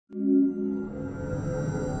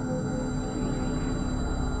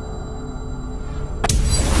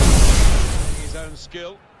His own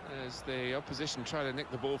skill as the opposition try to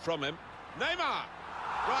nick the ball from him. Neymar!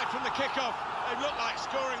 Right from the kick-off. They look like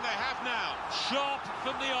scoring, they have now. Sharp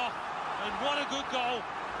from the off, and what a good goal.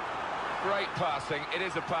 Great passing. It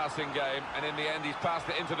is a passing game, and in the end he's passed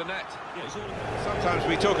it into the net. Yeah, Sometimes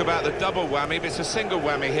we talk about the double whammy, but it's a single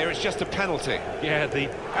whammy here. It's just a penalty. yeah,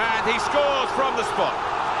 And he scores from the spot.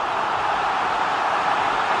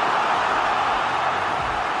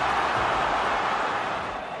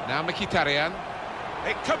 Now Mkhitaryan.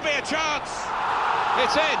 It could be a chance.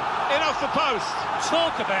 It's in off the post.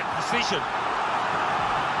 talk about precision.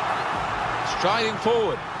 Striding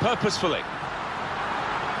forward, purposefully.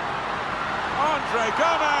 Andre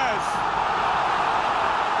Gomez!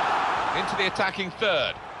 Into the attacking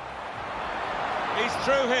third. He's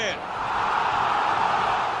through here.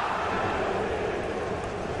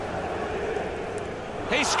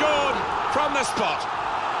 He scored from the spot.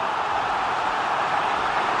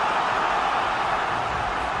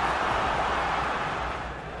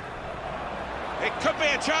 It could be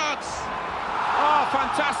a chance. Oh,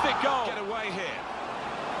 fantastic goal. Get away here.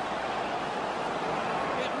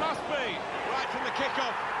 It must be. Right from the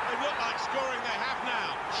kick-off. They look like scoring, they have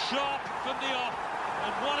now. Sharp from the off,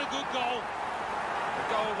 and what a good goal. A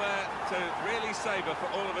goal there to really savour for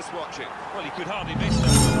all of us watching. Well, he could hardly miss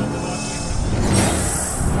that.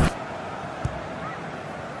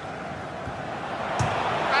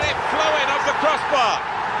 And it flew in off the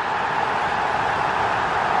crossbar.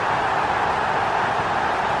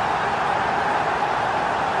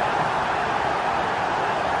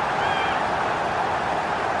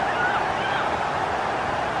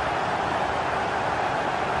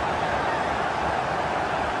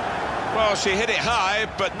 Well, she hit it high,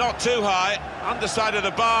 but not too high. Underside of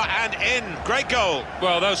the bar and in. Great goal.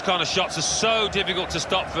 Well, those kind of shots are so difficult to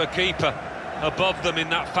stop for a keeper. Above them in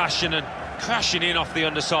that fashion and crashing in off the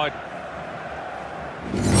underside.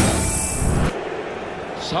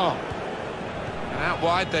 So, and out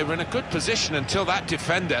wide, they were in a good position until that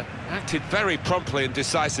defender acted very promptly and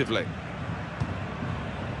decisively.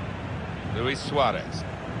 Luis Suarez.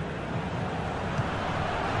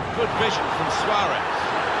 Good vision from Suarez.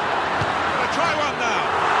 Try one now.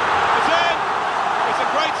 It's in. It's a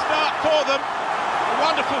great start for them. A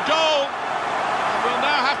wonderful goal. And we'll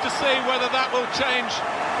now have to see whether that will change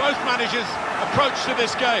both managers' approach to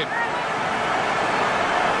this game.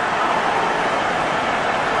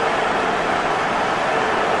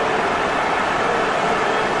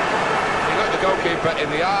 He looked the goalkeeper in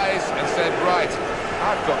the eyes and said, right,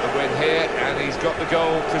 I've got the win here, and he's got the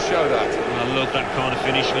goal to show that. I love that kind of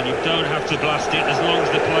finish when you don't have to blast it as long as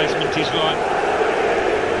the placement is right.